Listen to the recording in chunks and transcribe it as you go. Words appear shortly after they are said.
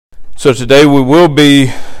So today we will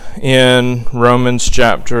be in Romans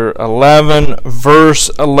chapter 11, verse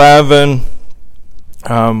 11.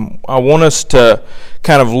 I want us to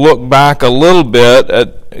kind of look back a little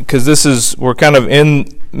bit because we're kind of in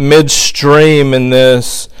midstream in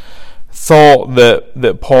this thought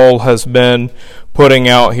that Paul has been putting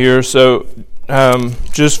out here. So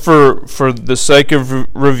just for the sake of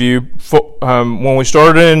review, when we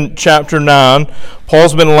started in chapter 9,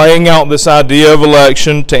 Paul's been laying out this idea of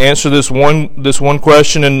election to answer this one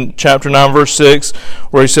question in chapter 9, verse 6,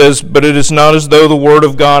 where he says, "But it is not as though the word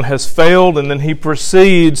of God has failed," and then he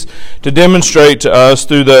proceeds to demonstrate to us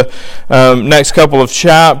through the next couple of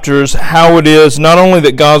chapters how it is not only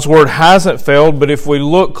that God's word hasn't failed, but if we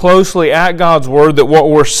look closely at God's word, that what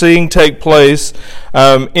we're seeing take place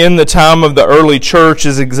in the time of the early church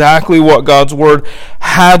is exactly what God's word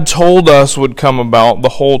had told us would come about the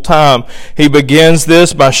whole time. He begins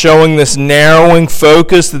this by showing this narrowing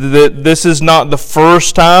focus, that this is not the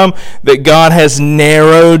first time that God has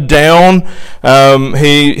narrowed down.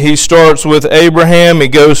 He starts with Abraham. He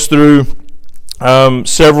goes through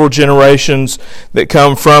several generations that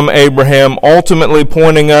come from Abraham, ultimately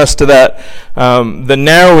pointing us to that the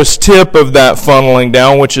narrowest tip of that funneling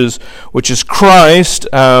down, which is Christ,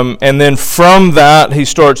 and then from that he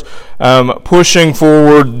starts pushing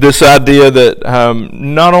forward this idea that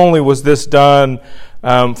not only was this done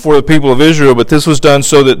for the people of Israel, but this was done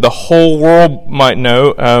so that the whole world might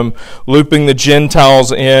know, looping the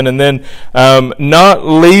Gentiles in, and then not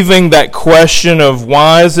leaving that question of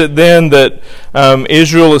why is it then that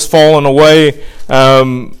Israel has fallen away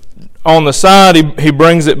on the side. He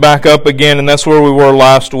brings it back up again, and that's where we were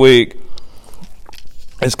last week.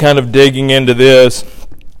 It's kind of digging into this,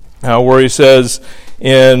 where he says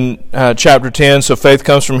in chapter 10, so faith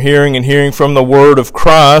comes from hearing, and hearing from the word of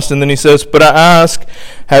Christ. And then he says, "But I ask,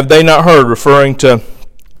 have they not heard?" Referring to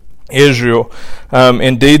Israel.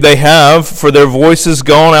 Indeed they have, for their voices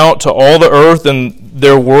gone out to all the earth, and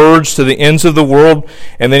their words to the ends of the world.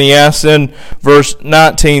 And then he asks in verse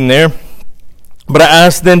 19 there, "But I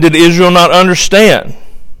ask then, did Israel not understand?"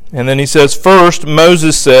 And then he says, first,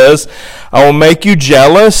 Moses says, "I will make you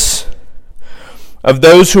jealous of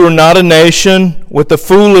those who are not a nation. With the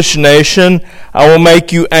foolish nation, I will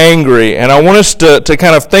make you angry." And I want us to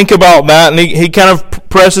kind of think about that. And he kind of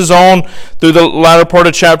presses on through the latter part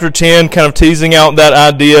of chapter 10, kind of teasing out that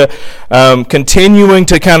idea, continuing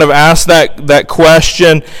to kind of ask that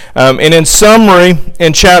question. And in summary,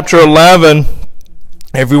 in chapter 11,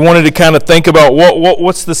 if we wanted to kind of think about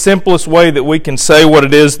what's the simplest way that we can say what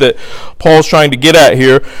it is that Paul's trying to get at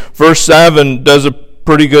here, verse 7 does a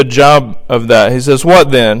pretty good job of that. He says,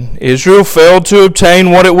 "What then? Israel failed to obtain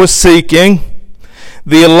what it was seeking.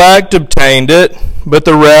 The elect obtained it, but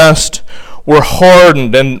the rest were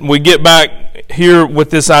hardened." And we get back here with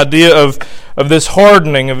this idea of this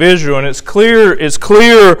hardening of Israel. And it's clear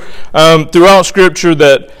throughout Scripture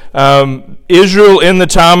that Israel in the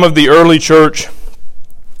time of the early church,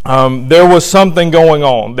 there was something going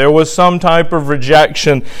on. There was some type of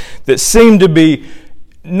rejection that seemed to be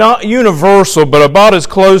not universal, but about as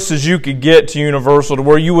close as you could get to universal, to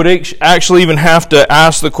where you would actually even have to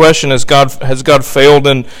ask the question, has God failed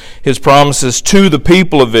in His promises to the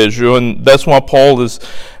people of Israel? And that's why Paul is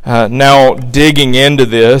now digging into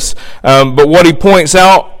this. But what he points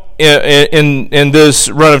out in this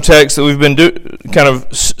run of text that we've been kind of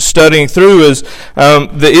studying through is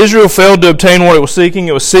that Israel failed to obtain what it was seeking.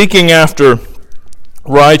 It was seeking after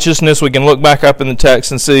righteousness. We can look back up in the text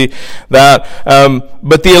and see that.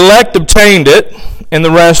 But the elect obtained it, and the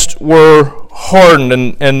rest were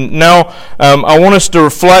hardened. And now I want us to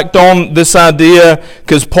reflect on this idea,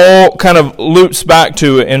 because Paul kind of loops back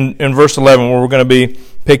to it in verse 11, where we're going to be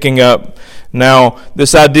picking up now.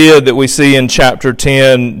 This idea that we see in chapter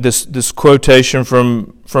 10, this quotation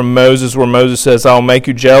from Moses, where Moses says, "I will make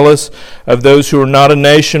you jealous of those who are not a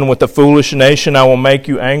nation. With the foolish nation, I will make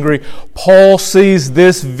you angry." Paul sees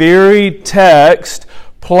this very text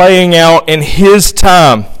playing out in his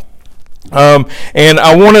time. And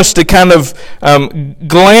I want us to kind of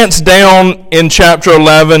glance down in chapter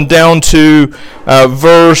 11, down to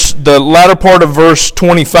the latter part of verse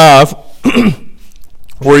 25,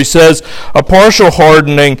 where he says, "A partial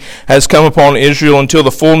hardening has come upon Israel until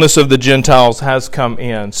the fullness of the Gentiles has come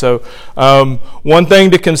in." So one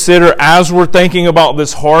thing to consider as we're thinking about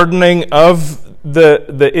this hardening of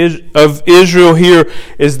Israel here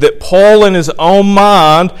is that Paul in his own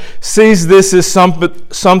mind sees this as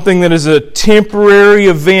something that is a temporary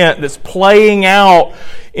event that's playing out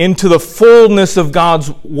into the fullness of God's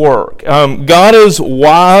work. God is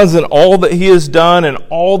wise in all that He has done and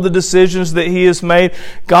all the decisions that He has made.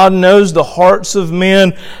 God knows the hearts of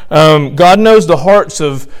men. God knows the hearts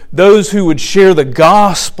of those who would share the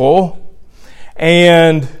gospel.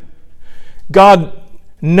 And God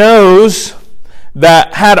knows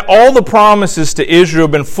that had all the promises to Israel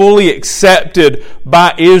been fully accepted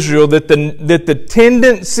by Israel, that the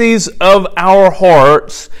tendencies of our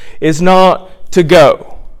hearts is not to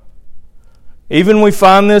go. Even we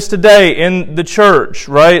find this today in the church,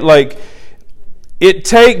 right? Like, it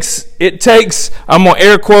takes, I'm going to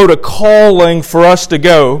air quote, a calling for us to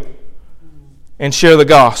go and share the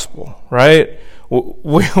gospel, right?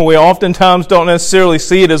 We oftentimes don't necessarily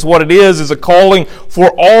see it as what it is a calling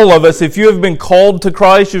for all of us. If you have been called to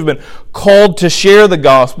Christ, you've been called to share the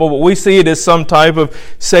gospel, but we see it as some type of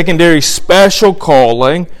secondary special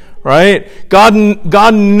calling, right? God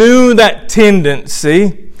knew that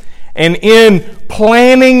tendency, and in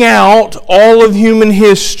planning out all of human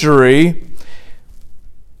history,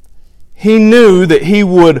 He knew that He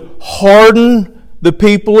would harden the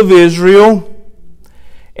people of Israel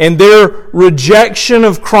and their rejection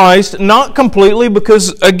of Christ, not completely,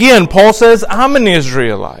 because again, Paul says, I'm an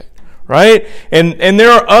Israelite, right? And there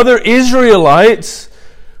are other Israelites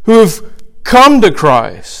who have come to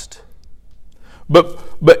Christ.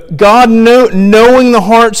 But God, knowing the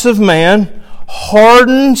hearts of man,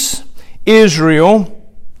 hardens Israel,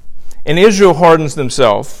 and Israel hardens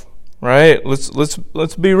themselves. Right?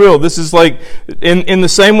 Let's be real. This is like in the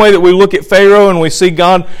same way that we look at Pharaoh and we see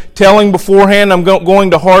God telling beforehand, I'm going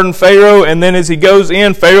to harden Pharaoh, and then as he goes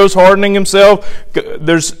in, Pharaoh's hardening himself.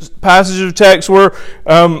 There's passages of text where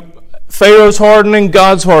Pharaoh's hardening,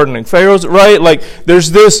 God's hardening. Pharaoh's right. Like there's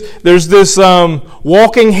this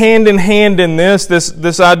walking hand in hand in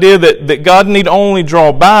this idea that God need only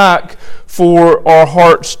draw back for our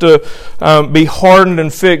hearts to be hardened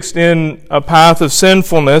and fixed in a path of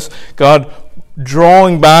sinfulness. God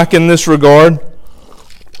drawing back in this regard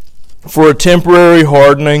for a temporary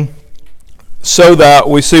hardening, so that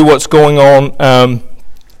we see what's going on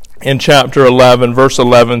in chapter 11, verse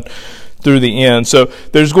 11 through the end. So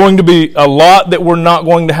there's going to be a lot that we're not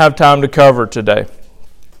going to have time to cover today.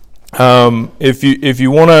 If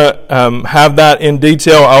you want to have that in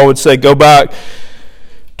detail, I would say go back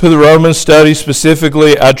to the Romans study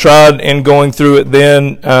specifically. I tried in going through it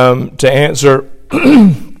then to answer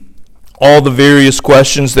all the various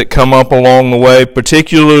questions that come up along the way,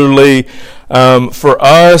 particularly for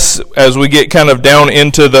us as we get kind of down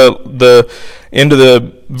into the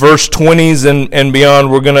verse 20s and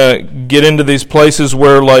beyond. We're going to get into these places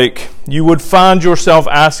where like you would find yourself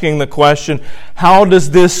asking the question, how does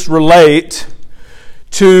this relate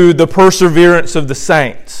to the perseverance of the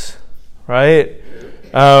saints, right?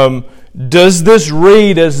 Does this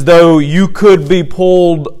read as though you could be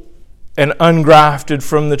pulled and ungrafted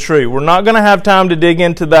from the tree? We're not going to have time to dig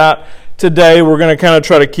into that today. We're going to kind of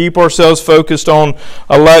try to keep ourselves focused on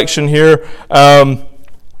election here.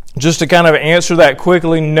 Just to kind of answer that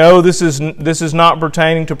quickly, no, this is not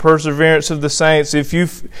pertaining to perseverance of the saints. If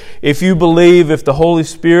you believe, if the Holy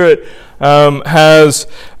Spirit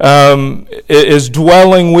is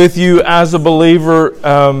dwelling with you as a believer,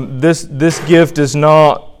 this gift is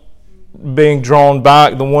not being drawn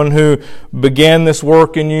back. The one who began this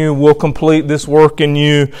work in you will complete this work in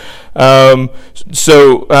you.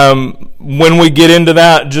 When we get into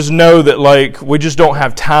that, just know that like we just don't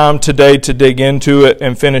have time today to dig into it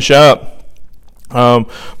and finish up.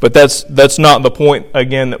 But that's not the point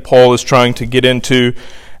again that Paul is trying to get into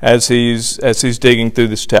as he's digging through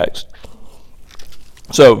this text.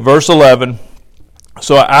 So verse 11.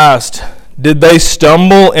 So I asked, did they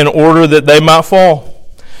stumble in order that they might fall?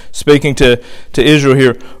 Speaking to Israel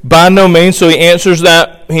here. By no means. So he answers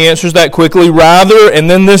that quickly. Rather, and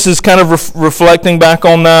then this is kind of reflecting back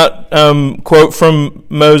on that quote from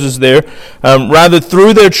Moses there. Rather,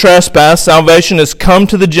 through their trespass, salvation has come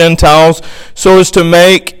to the Gentiles so as to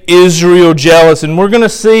make Israel jealous. And we're going to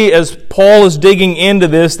see as Paul is digging into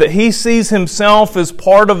this that he sees himself as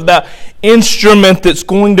part of that instrument that's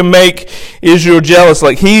going to make Israel jealous.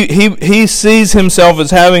 Like he sees himself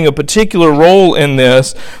as having a particular role in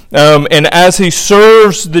this. And as he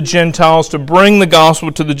serves the Gentiles to bring the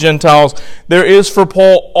gospel to the Gentiles, there is for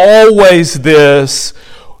Paul always this,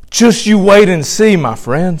 just you wait and see, my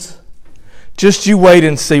friends. Just you wait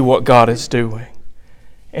and see what God is doing.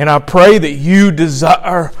 And I pray that you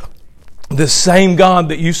desire the same God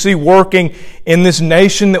that you see working in this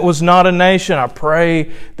nation that was not a nation. I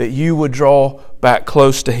pray that you would draw back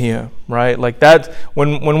close to Him, right? Like that,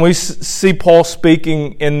 when we see Paul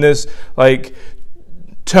speaking in this, like,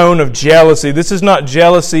 tone of jealousy. This is not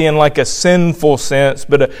jealousy in like a sinful sense,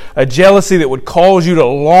 but a jealousy that would cause you to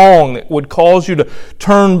long, that would cause you to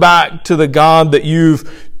turn back to the God that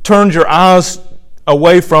you've turned your eyes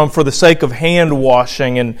away from for the sake of hand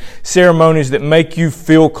washing and ceremonies that make you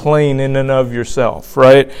feel clean in and of yourself,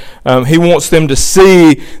 right? He wants them to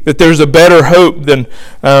see that there's a better hope than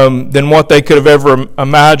what they could have ever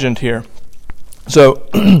imagined here. So,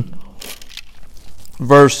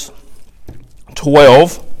 verse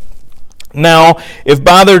 12. Now,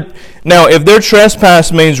 if their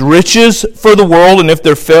trespass means riches for the world, and if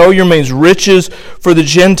their failure means riches for the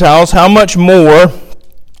Gentiles, how much more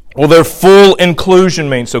will their full inclusion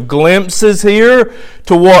mean? So glimpses here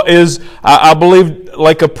to what is, I believe,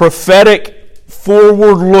 like a prophetic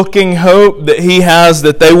forward-looking hope that he has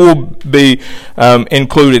that they will be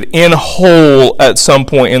included in whole at some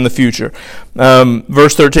point in the future.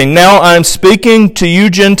 Verse 13, now I am speaking to you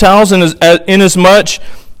Gentiles, inasmuch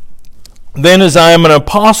then as I am an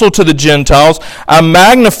apostle to the Gentiles, I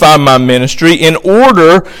magnify my ministry in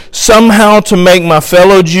order somehow to make my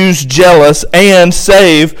fellow Jews jealous and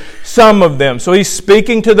save some of them. So he's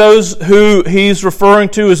speaking to those who he's referring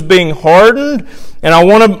to as being hardened. And I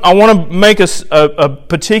want to make a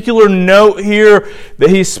particular note here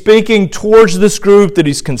that he's speaking towards this group that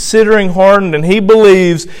he's considering hardened, and he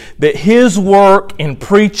believes that his work in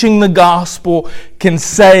preaching the gospel can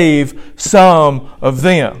save some of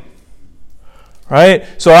them. Right?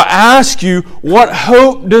 So I ask you, what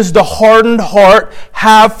hope does the hardened heart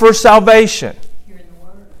have for salvation?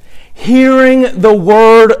 Hearing the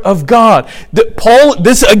Word of God.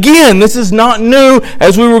 This is not new.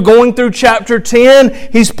 As we were going through chapter 10,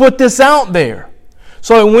 he's put this out there.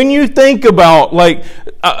 So when you think about,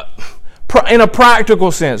 in a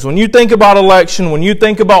practical sense, when you think about election, when you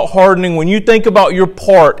think about hardening, when you think about your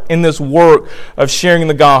part in this work of sharing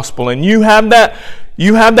the gospel, and you have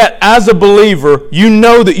that as a believer, you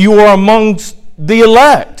know that you are amongst the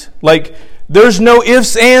elect. Like, there's no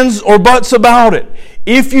ifs, ands, or buts about it.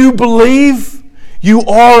 If you believe, you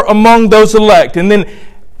are among those elect. And then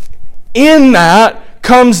in that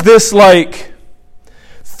comes this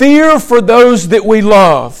fear for those that we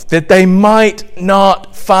love, that they might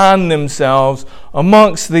not find themselves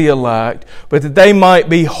amongst the elect, but that they might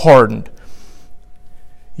be hardened.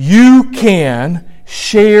 You can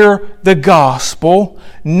share the gospel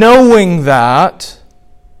knowing that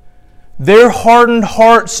their hardened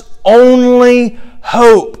hearts' only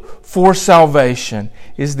hope for salvation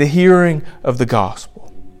is the hearing of the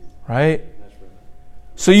gospel, right?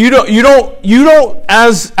 So you don't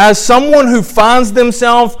as someone who finds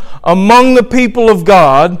themselves among the people of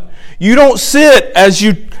God, you don't sit as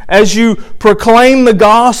you proclaim the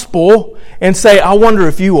gospel and say, I wonder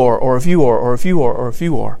if you are, or if you are, or if you are, or if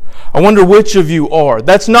you are. I wonder which of you are.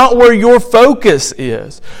 That's not where your focus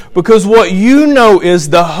is. Because what you know is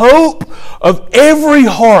the hope of every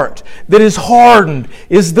heart that is hardened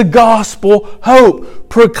is the gospel hope.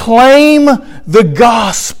 Proclaim the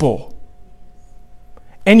gospel.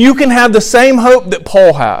 And you can have the same hope that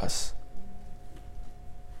Paul has.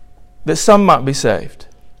 That some might be saved.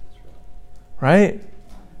 Right?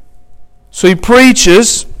 So he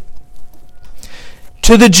preaches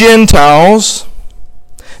to the Gentiles.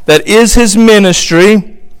 That is his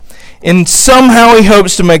ministry, and somehow he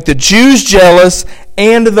hopes to make the Jews jealous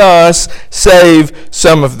and thus save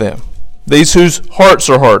some of them, these whose hearts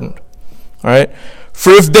are hardened. All right? For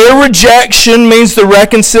if their rejection means the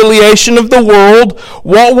reconciliation of the world,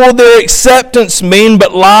 what will their acceptance mean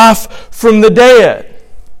but life from the dead?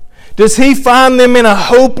 Does he find them in a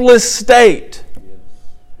hopeless state?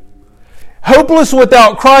 Hopeless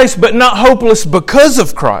without Christ, but not hopeless because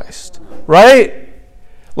of Christ, right?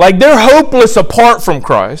 Like, they're hopeless apart from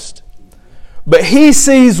Christ, but he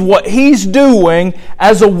sees what he's doing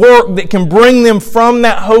as a work that can bring them from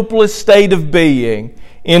that hopeless state of being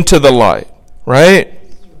into the light, right?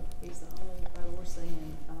 He's the only, we're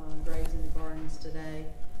seeing Graves in the Gardens today,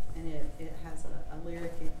 and it has a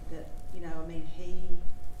lyric that,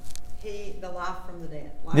 he the life from the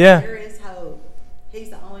dead. Like, yeah. There is hope. He's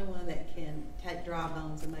the only one that can take dry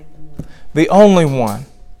bones and make them live. The only one,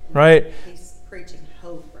 right? He's preaching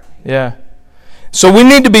hope right Yeah. here. So we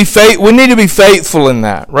need to be faithful in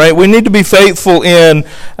that, right? We need to be faithful in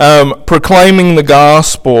proclaiming the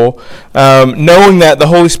gospel, knowing that the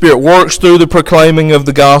Holy Spirit works through the proclaiming of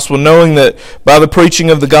the gospel, knowing that by the preaching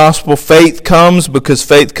of the gospel, faith comes, because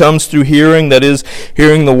faith comes through hearing, that is,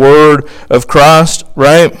 hearing the word of Christ,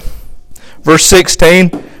 right? Verse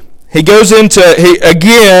 16, he goes into,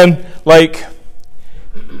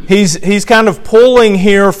 He's kind of pulling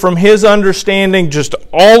here from his understanding just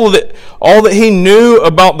all that he knew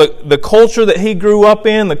about the culture that he grew up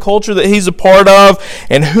in, the culture that he's a part of,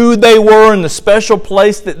 and who they were and the special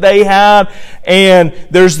place that they had. And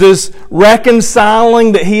there's this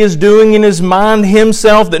reconciling that he is doing in his mind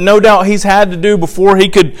himself that no doubt he's had to do before he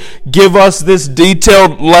could give us this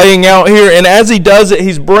detailed laying out here. And as he does it,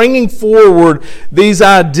 he's bringing forward these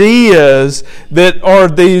ideas that are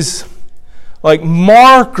these like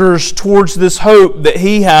markers towards this hope that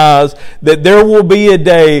he has, that there will be a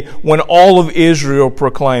day when all of Israel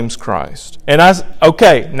proclaims Christ. And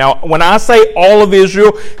now when I say all of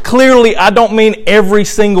Israel, clearly I don't mean every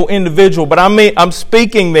single individual, but I'm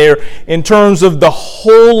speaking there in terms of the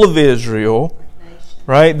whole of Israel,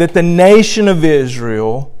 right? That the nation of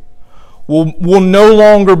Israel will no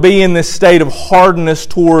longer be in this state of hardness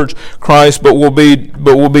towards Christ, but will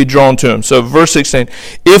be drawn to Him. So verse 16,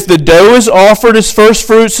 if the dough is offered as first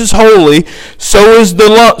fruits is holy, so is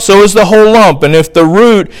the whole lump. And if the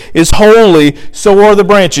root is holy, so are the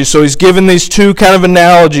branches. So he's given these two kind of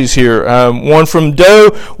analogies here. One from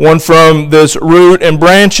dough, one from this root and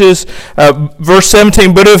branches. Verse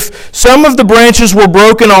 17, but if some of the branches were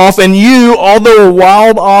broken off, and you, although a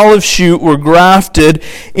wild olive shoot, were grafted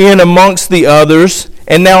in amongst the others,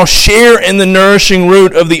 and now share in the nourishing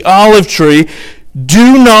root of the olive tree,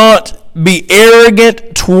 do not be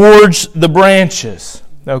arrogant towards the branches.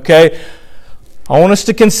 Okay? I want us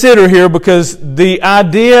to consider here, because the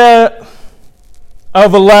idea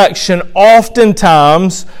of election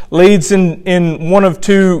oftentimes leads in one of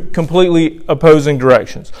two completely opposing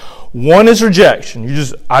directions. One is rejection.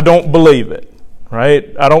 I don't believe it.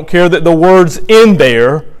 Right? I don't care that the word's in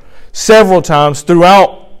there several times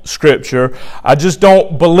throughout Scripture. I just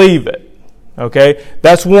don't believe it. Okay?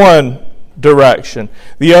 That's one direction.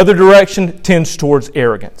 The other direction tends towards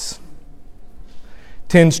arrogance.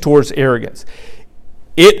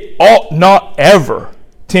 It ought not ever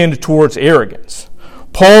tend towards arrogance.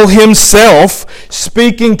 Paul himself,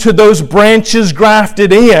 speaking to those branches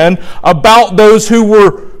grafted in about those who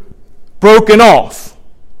were broken off,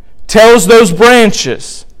 tells those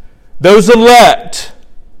branches, those elect,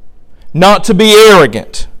 not to be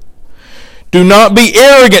arrogant. Do not be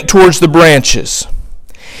arrogant towards the branches.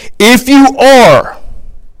 If you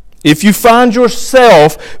find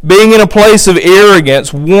yourself being in a place of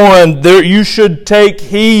arrogance, you should take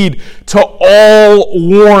heed to all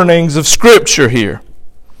warnings of Scripture here.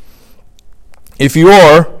 If you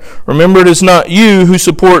are, remember it is not you who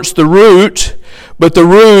supports the root, but the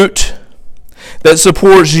root that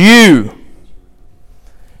supports you.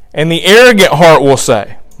 And the arrogant heart will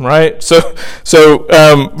say, right? So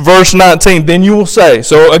verse 19, then you will say.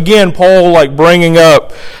 So again, Paul bringing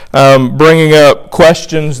up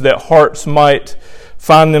questions that hearts might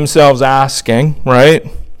find themselves asking, right?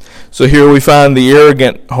 So here we find the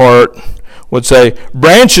arrogant heart would say,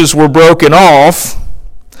 branches were broken off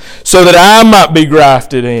so that I might be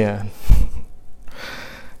grafted in.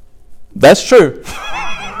 That's true.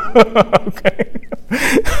 Okay.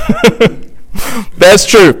 That's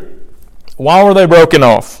true. Why were they broken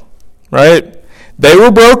off? Right? They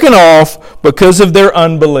were broken off because of their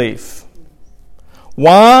unbelief.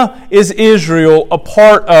 Why is Israel a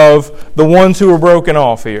part of the ones who were broken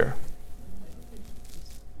off here?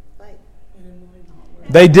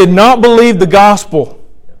 They did not believe the gospel.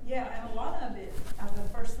 Yeah, and a lot of it, the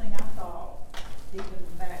first thing I thought, even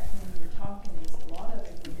back when you were talking, is a lot of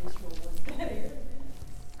it in Israel was that arrogance.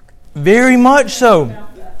 Very much so.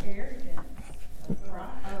 About the arrogance.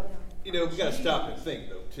 We've got to stop and think,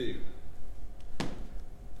 though, too.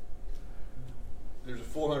 There's a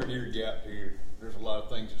 400-year gap here. There's a lot of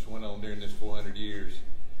things that's went on during this 400 years.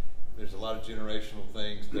 There's a lot of generational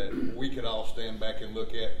things that we could all stand back and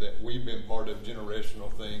look at, that we've been part of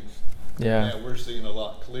generational things. Yeah. Now we're seeing a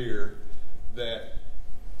lot clearer that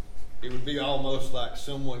it would be almost like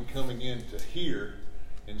someone coming in to hear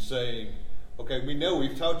and saying, okay, we know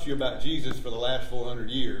we've taught you about Jesus for the last 400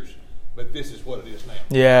 years, but this is what it is now.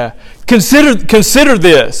 Yeah. Consider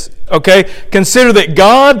this, okay? Consider that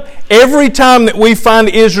God, every time that we find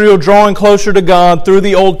Israel drawing closer to God through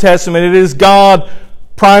the Old Testament, it is God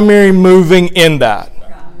primary moving in that.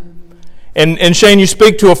 And Shane, you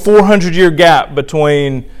speak to a 400-year gap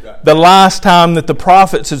between the last time that the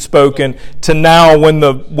prophets had spoken to now when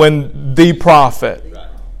the prophet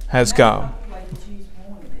has come.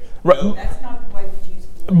 That's not the way the Jews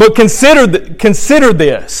believe. But consider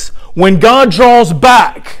this. When God draws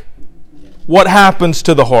back, what happens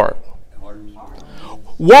to the heart?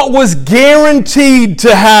 What was guaranteed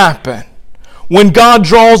to happen when God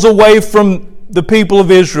draws away from the people of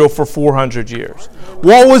Israel for 400 years?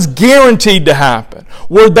 What was guaranteed to happen?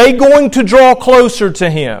 Were they going to draw closer to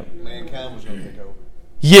Him? Mankind was going to take over.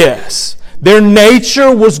 Yes. Their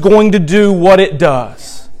nature was going to do what it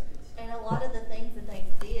does. And a lot of the things that they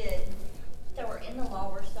did that were in the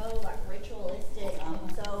law were so like ritualistic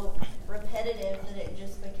and so repetitive that it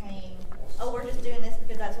just became, oh, we're just doing this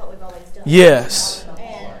because that's what we've always done. Yes.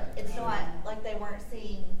 And it's not like they weren't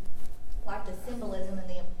seeing like the symbolism and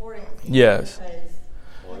the importance. Yes. Because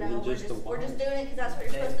we're just doing it because that's what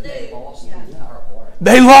you're supposed to do.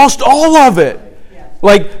 They lost all of it.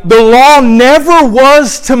 Like, the law never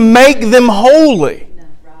was to make them holy.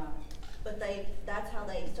 But that's how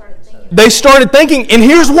they started thinking. They started thinking, and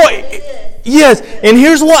here's what, yes, and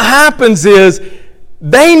here's what happens is,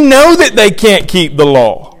 they know that they can't keep the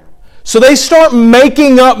law. So they start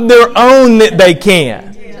making up their own that they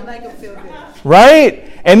can. Right?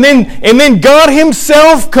 And then God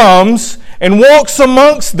Himself comes and walks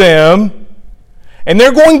amongst them, and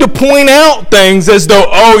they're going to point out things as though,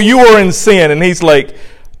 oh, you are in sin. And He's like,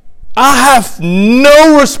 I have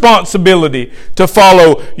no responsibility to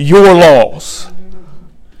follow your laws.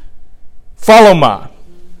 Follow mine.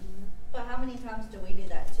 But how many times do we do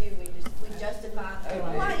that too? We justify,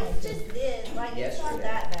 like, it's just this, like, it's not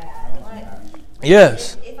that bad. Like,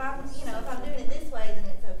 Yes. if I'm doing it this way, then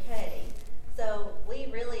it's okay. So we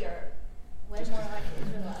really are way more like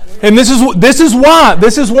Israelites. And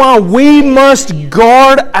this is why we must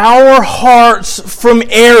guard our hearts from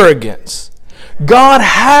arrogance. God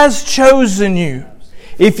has chosen you.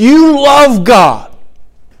 If you love God,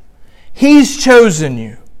 He's chosen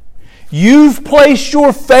you. You've placed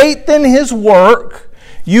your faith in His work.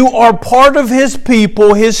 You are part of His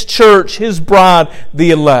people, His church, His bride,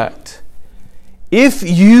 the elect. If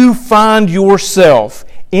you find yourself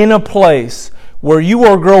in a place where you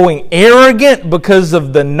are growing arrogant because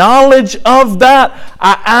of the knowledge of that,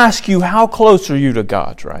 I ask you, how close are you to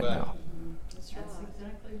God right now?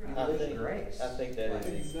 I think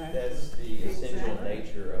that's the essential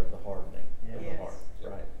nature of the hardening of the heart,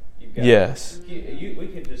 right? You've got, Yes. We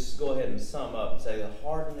could just go ahead and sum up and say the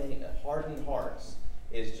hardened hearts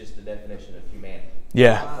is just the definition of humanity.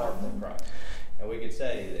 Yeah. Apart from Christ. And we could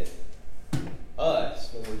say that us,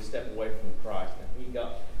 when we step away from Christ,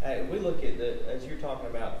 and we look at as you're talking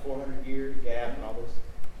about 400-year gap and all this,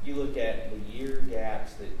 you look at the year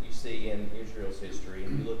gaps that you see in Israel's history,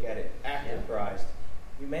 and you look at it after Christ,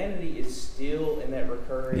 humanity is still in that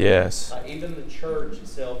recurring. Yes. Even the church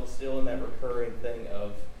itself is still in that recurring thing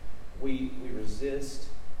of we resist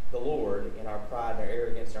the Lord in our pride and our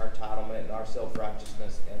arrogance and our entitlement and our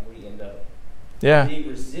self-righteousness, and we end up being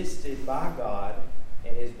resisted by God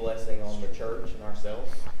and His blessing on the church and ourselves.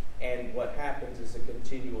 And what happens is a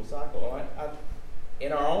continual cycle.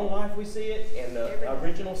 In our own life we see it, in the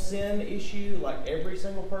original sin issue, like every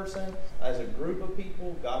single person, as a group of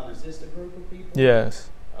people, God resists a group of people. Yes.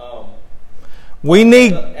 We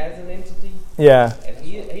need as an entity. Yeah. And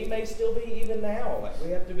he may still be even now. Like, we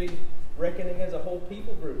have to be reckoning as a whole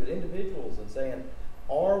people group, as individuals, and saying,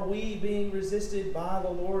 are we being resisted by the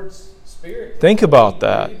Lord's Spirit? Think about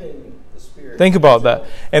that. The Spirit. Think about that.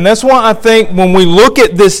 And that's why I think when we look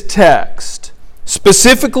at this text,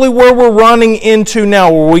 specifically where we're running into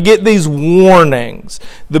now, where we get these warnings,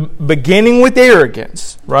 beginning with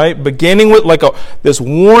arrogance, right? Beginning with this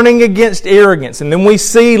warning against arrogance. And then we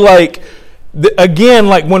see again,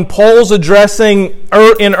 like when Paul's addressing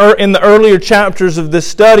in the earlier chapters of this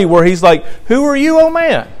study, where he's like, who are you, O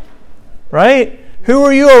man? Right? Who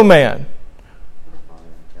are you, O man?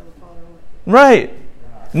 Right.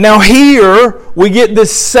 Now here, we get the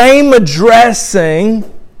same addressing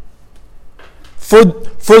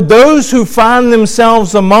for those who find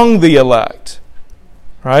themselves among the elect.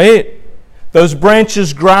 Right? Those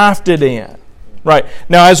branches grafted in. Right.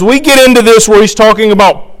 Now as we get into this where he's talking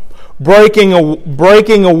about breaking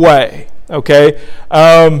away, okay?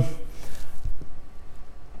 I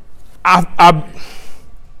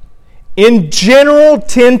in general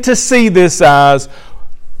tend to see this as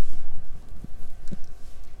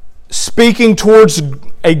speaking towards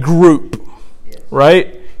a group,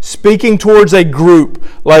 right? Speaking towards a group.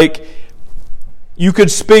 Like, you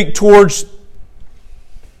could speak towards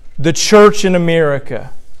the church in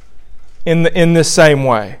America in the same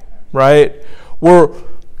way, right? Where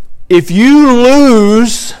if you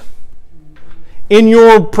lose in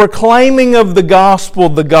your proclaiming of the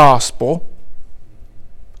gospel,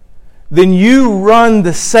 then you run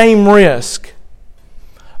the same risk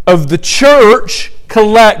of the church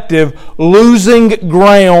collective losing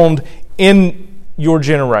ground in your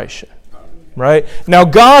generation. Right? Now,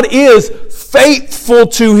 God is faithful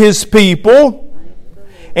to His people,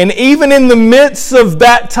 And even in the midst of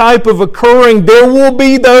that type of occurring, there will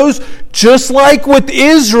be those, just like with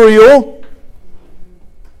Israel,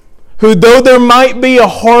 who, though there might be a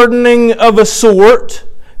hardening of a sort,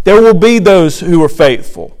 there will be those who are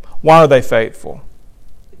faithful. Why are they faithful?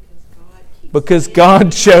 Because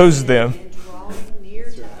God chose them. And drawing near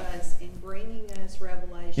to us and bringing us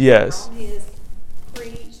revelation Yes. from His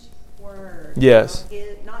preached word. Yes.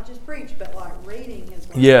 Not just preached, but like reading His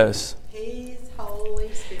word. Yes. His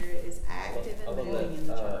Holy Spirit is active and moving in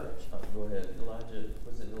the church. Go ahead, Elijah.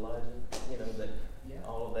 Was it Elijah? You know that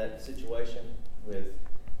all of that situation with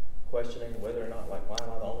questioning whether or not, like, why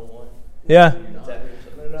am I the only one? Yeah.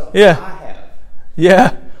 No. Yeah. I have.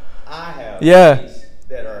 Yeah. I have. Yeah. These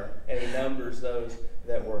that are, and he numbers those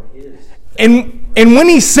that were his. And when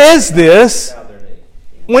he says this,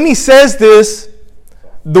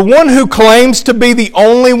 the one who claims to be the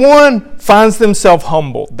only one finds themselves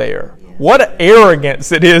humbled there. What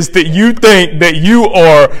arrogance it is that you think that you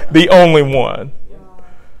are the only one.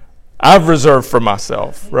 I've reserved for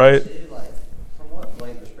myself, right? From what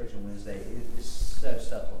Blake was preaching Wednesday, it's so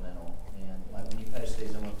supplemental. And like when you post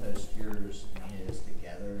these, I'm going to post yours and his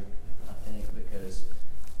together, I think, because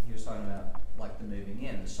he was talking about like the moving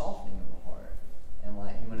in, the softening of the heart. And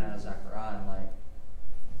like he went out of Zechariah, and like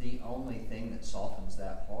the only thing that softens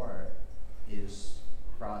that heart is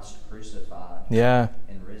Christ crucified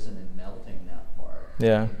and risen and melting that heart.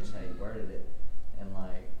 Yeah. That's how he worded it. And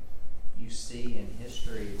like you see in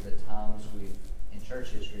history the times in church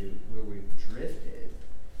history where we've drifted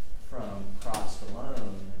from Christ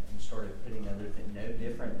alone and started putting other things, no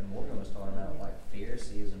different than Morgan was talking about, like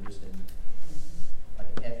Phariseeism just in like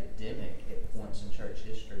an epidemic at points in church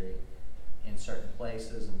history in certain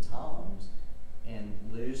places and times, and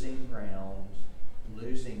losing ground,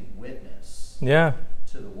 losing witness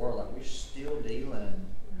to the world. Like we're still dealing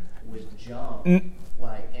with junk.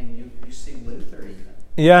 Like, and you see Luther even.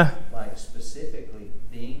 Yeah. Like specifically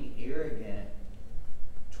being arrogant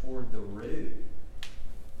toward the root.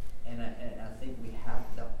 And I think we have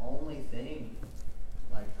the only thing,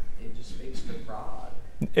 like it just speaks to pride.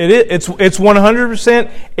 It's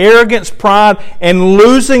 100% arrogance, pride, and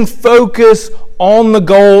losing focus on the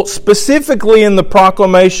goal, specifically in the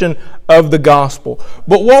proclamation of the gospel.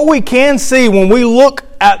 But what we can see when we look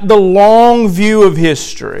at the long view of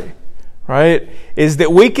history, right, is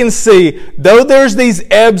that we can see, though there's these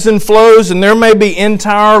ebbs and flows, and there may be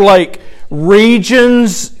entire like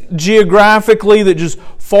regions geographically that just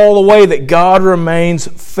fall away, that God remains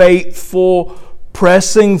faithful,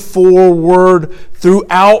 pressing forward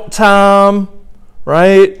throughout time,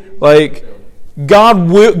 right? Like God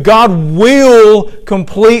will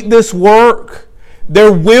complete this work.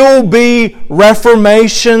 There will be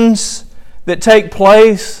reformations that take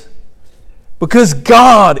place because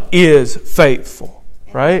God is faithful,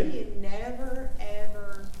 right? And He never,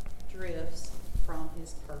 ever drifts from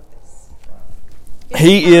His purpose.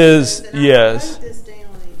 He is, yes. I wrote this down,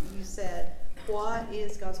 and you said, what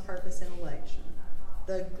is God's purpose in election?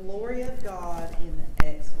 The glory of God in the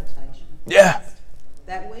exaltation of Christ.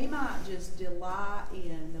 That we might just delight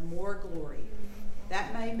in the more glory.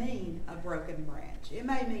 That may mean a broken branch. It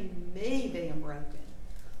may mean me being broken.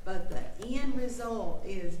 But the end result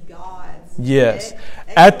is God's. Yes.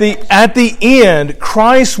 At the end,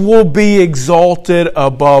 Christ will be exalted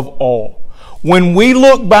above all. When we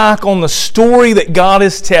look back on the story that God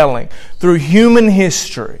is telling through human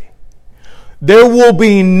history, there will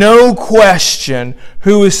be no question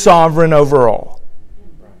who is sovereign over all.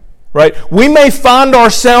 Right? We may find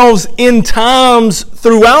ourselves in times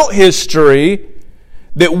throughout history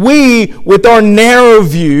that we, with our narrow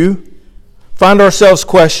view, find ourselves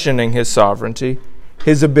questioning His sovereignty,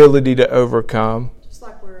 His ability to overcome. Just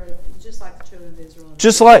like the children of Israel.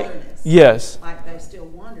 Just like, yes. Like they still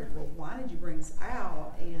wondered, well, why did you bring us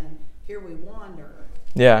out? And here we wander.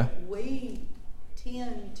 Yeah. We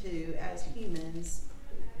tend to, as humans,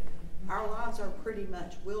 our lives are pretty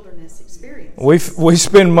much wilderness experiences. We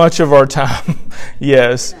spend much of our time,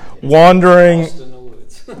 yes, wandering,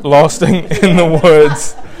 lost in the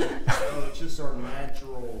woods. It's just our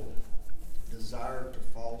natural desire to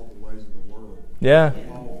follow the ways of the world. Yeah.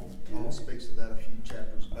 Paul speaks of that a few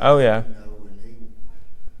chapters back. Oh, yeah.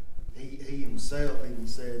 And he himself even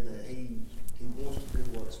said that he wants to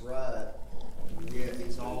do what's right, yet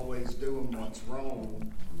he's always doing what's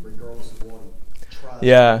wrong, regardless of what he tries.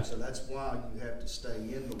 Yeah. So that's why you have to stay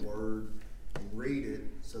in the Word and read it,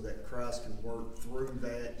 so that Christ can work through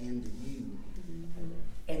that into you.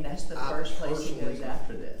 And that's the first place he goes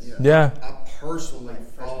after this. Yeah. I personally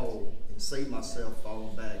fall and see myself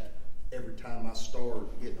falling back every time I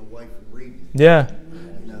start getting away from reading. Yeah.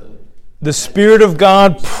 You know, The Spirit of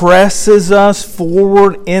God presses us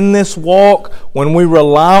forward in this walk when we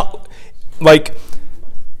rely, like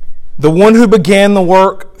the one who began the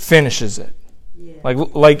work finishes it. Yeah.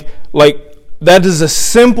 Like that is a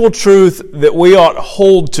simple truth that we ought to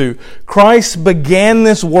hold to. Christ began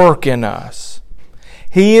this work in us.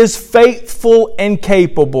 He is faithful and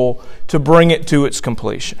capable to bring it to its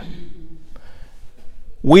completion.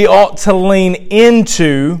 We ought to lean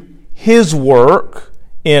into His work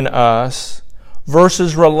in us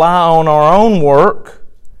versus rely on our own work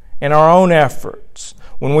and our own efforts.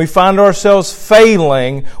 When we find ourselves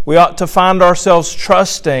failing, we ought to find ourselves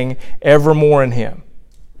trusting ever more in Him.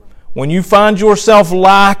 When you find yourself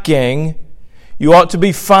lacking, you ought to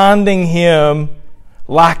be finding Him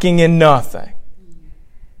lacking in nothing.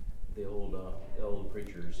 The old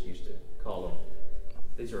preachers used to call them,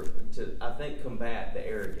 these are to, I think, combat the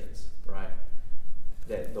arrogance, right?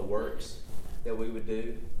 That the works that we would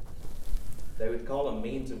do, they would call them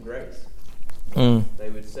means of grace. They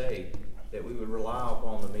would say that we would rely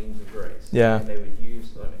upon the means of grace. Yeah. And they would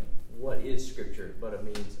use, what is Scripture but a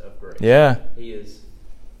means of grace? Yeah. He is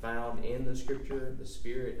found in the Scripture, the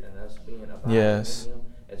Spirit, and us being abiding yes. in Him.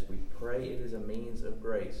 As we pray, it is a means of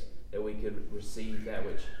grace that we could receive that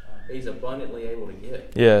which He's abundantly able to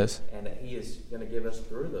give. Yes. And that He is going to give us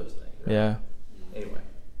through those things. Right? Yeah. Anyway.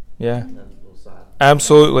 Yeah. Side.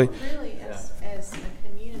 Absolutely. Really, as a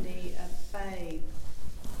community of faith,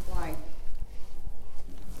 like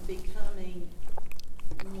becoming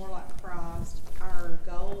more like Christ, our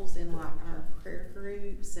goals in like our prayer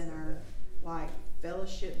groups and our like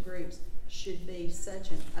fellowship groups should be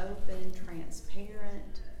such an open,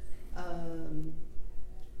 transparent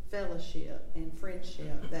fellowship and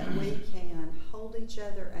friendship that we can hold each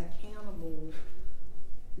other accountable,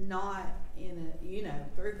 not in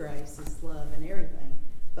a, through grace is love and everything,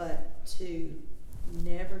 but to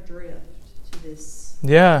never drift to this.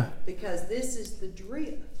 Yeah. Because this is the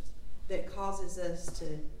drift that causes us to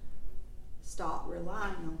stop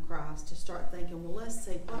relying on Christ, to start thinking, well, let's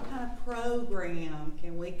see, what kind of program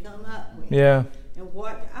can we come up with? Yeah.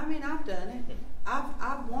 And I've done it.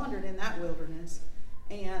 I've wandered in that wilderness.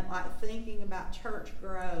 And like thinking about church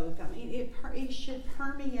growth, it should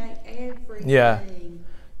permeate everything. Yeah.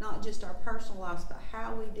 Not just our personal lives, but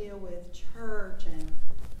how we deal with church. And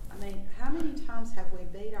how many times have we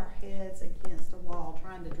beat our heads against a wall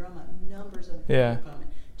trying to drum up numbers of people coming?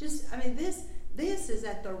 This is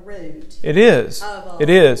at the root. It is. It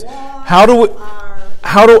is. How do we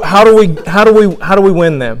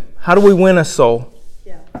win them? How do we win a soul?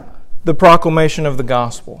 Yeah. The proclamation of the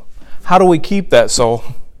gospel. How do we keep that soul?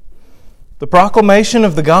 The proclamation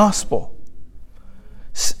of the gospel.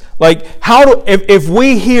 Like, if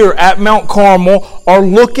we here at Mount Carmel are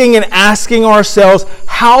looking and asking ourselves,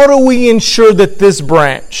 how do we ensure that this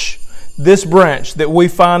branch that we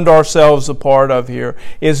find ourselves a part of here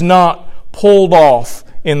is not pulled off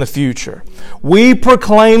in the future? We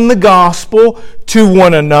proclaim the gospel to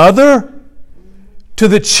one another, to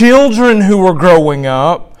the children who are growing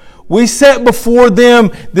up. We set before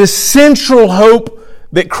them this central hope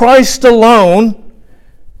that Christ alone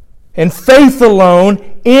and faith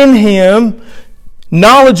alone in Him,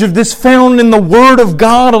 knowledge of this found in the Word of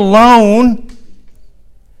God alone.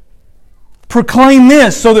 Proclaim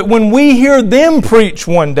this so that when we hear them preach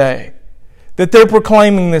one day, that they're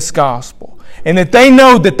proclaiming this gospel. And that they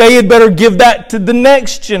know that they had better give that to the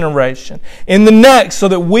next generation and the next, so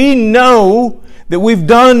that we know that we've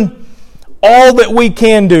done all that we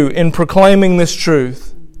can do in proclaiming this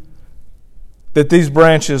truth, that these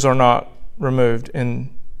branches are not removed in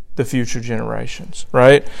the future generations,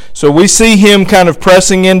 right? So we see Him kind of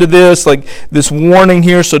pressing into this, like this warning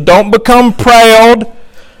here. So don't become proud,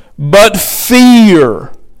 but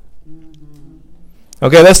fear.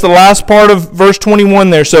 Okay, that's the last part of verse 21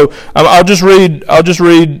 there. So I'll just read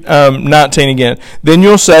 19 again. Then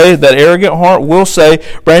you'll say, that arrogant heart will say,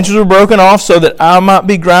 branches were broken off so that I might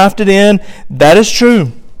be grafted in. That is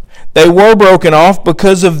true. They were broken off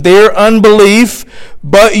because of their unbelief,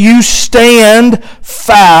 but you stand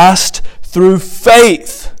fast through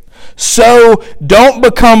faith. So don't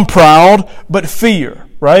become proud, but fear,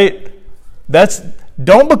 right?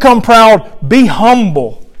 Don't become proud, be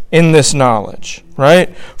humble in this knowledge,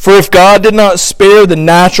 right? For if God did not spare the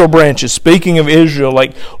natural branches, speaking of Israel,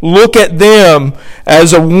 like look at them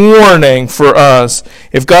as a warning for us.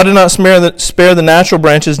 If God did not spare the natural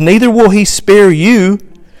branches, neither will He spare you.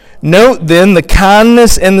 Note then the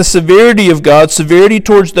kindness and the severity of God, severity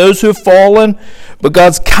towards those who have fallen, but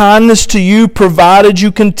God's kindness to you, provided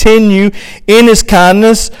you continue in His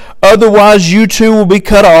kindness, otherwise you too will be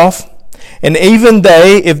cut off. And even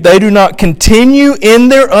they, if they do not continue in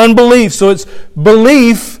their unbelief. So it's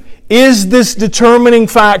belief is this determining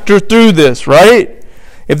factor through this, right?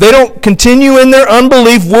 If they don't continue in their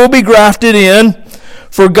unbelief, will be grafted in,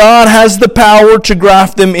 for God has the power to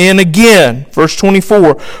graft them in again. Verse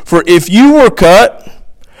 24, for if you were cut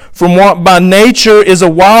from what by nature is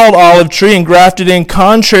a wild olive tree and grafted in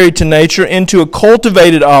contrary to nature into a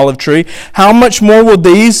cultivated olive tree, how much more will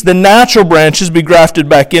these, the natural branches, be grafted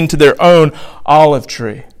back into their own olive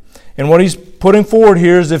tree? And what he's putting forward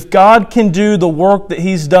here is if God can do the work that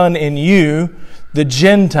he's done in you, the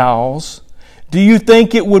Gentiles, do you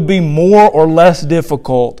think it would be more or less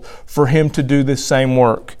difficult for him to do this same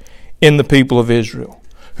work in the people of Israel,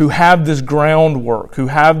 who have this groundwork, who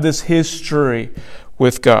have this history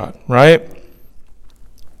with God, right?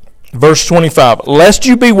 Verse 25, lest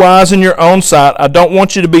you be wise in your own sight, I don't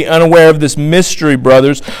want you to be unaware of this mystery,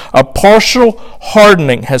 brothers. A partial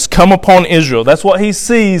hardening has come upon Israel. That's what he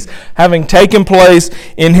sees having taken place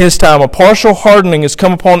in his time. A partial hardening has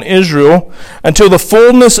come upon Israel until the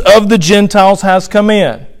fullness of the Gentiles has come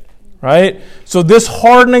in, right? So this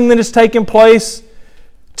hardening that has taken place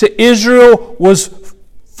to Israel was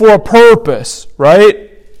for a purpose, right?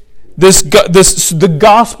 The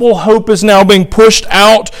gospel hope is now being pushed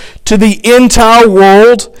out to the entire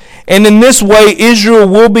world, and in this way Israel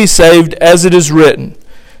will be saved, as it is written.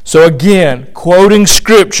 So again, quoting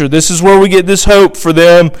Scripture, this is where we get this hope for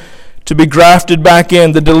them to be grafted back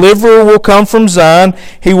in. The deliverer will come from Zion.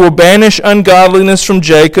 He will banish ungodliness from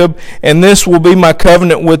Jacob, and this will be my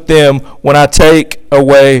covenant with them when I take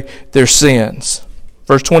away their sins.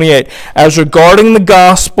 Verse 28, as regarding the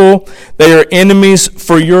gospel, they are enemies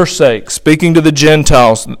for your sake. Speaking to the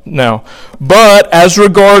Gentiles now. But as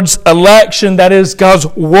regards election, that is God's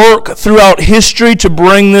work throughout history to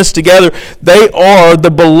bring this together, they are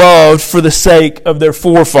the beloved for the sake of their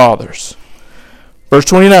forefathers. Verse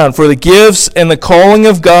 29, for the gifts and the calling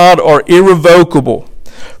of God are irrevocable.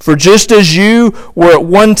 For just as you were at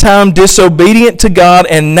one time disobedient to God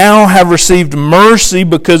and now have received mercy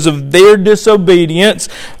because of their disobedience,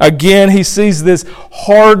 again he sees this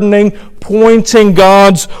hardening, pointing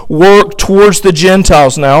God's work towards the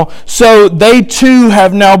Gentiles now. So they too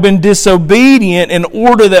have now been disobedient in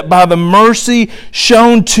order that by the mercy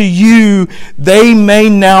shown to you, they may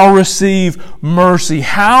now receive mercy.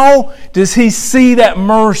 How does he see that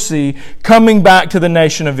mercy coming back to the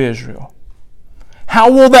nation of Israel? How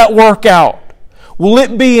will that work out? Will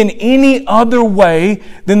it be in any other way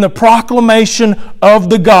than the proclamation of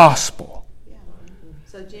the gospel? Yeah.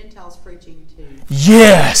 So Gentiles preaching too.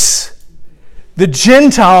 Yes. The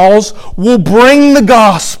Gentiles will bring the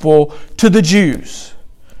gospel to the Jews.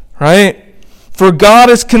 Right? For God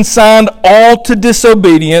has consigned all to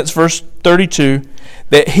disobedience, verse 32,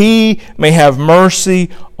 that he may have mercy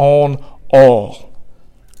on all.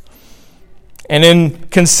 And in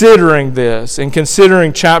considering this, in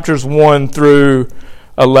considering chapters 1 through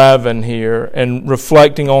 11 here, and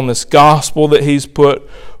reflecting on this gospel that he's put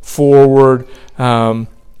forward,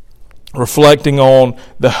 reflecting on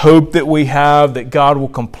the hope that we have that God will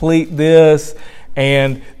complete this,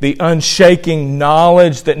 and the unshaking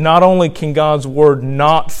knowledge that not only can God's word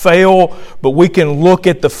not fail, but we can look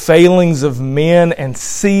at the failings of men and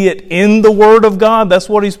see it in the word of God. That's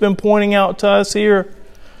what he's been pointing out to us here.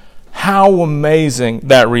 How amazing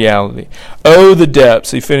that reality. Oh, the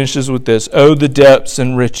depths, he finishes with this, oh, the depths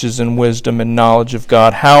and riches and wisdom and knowledge of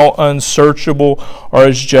God. How unsearchable are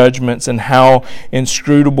his judgments and how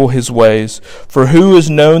inscrutable his ways. For who has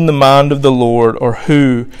known the mind of the Lord, or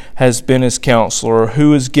who has been his counselor, or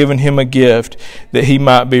who has given him a gift that he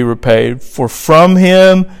might be repaid? For from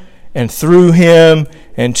him and through him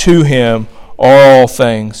and to him are all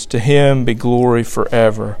things. To him be glory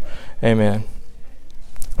forever. Amen.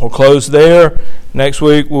 We'll close there. Next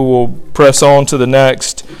week we will press on to the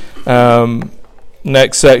next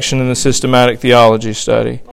section in the systematic theology study.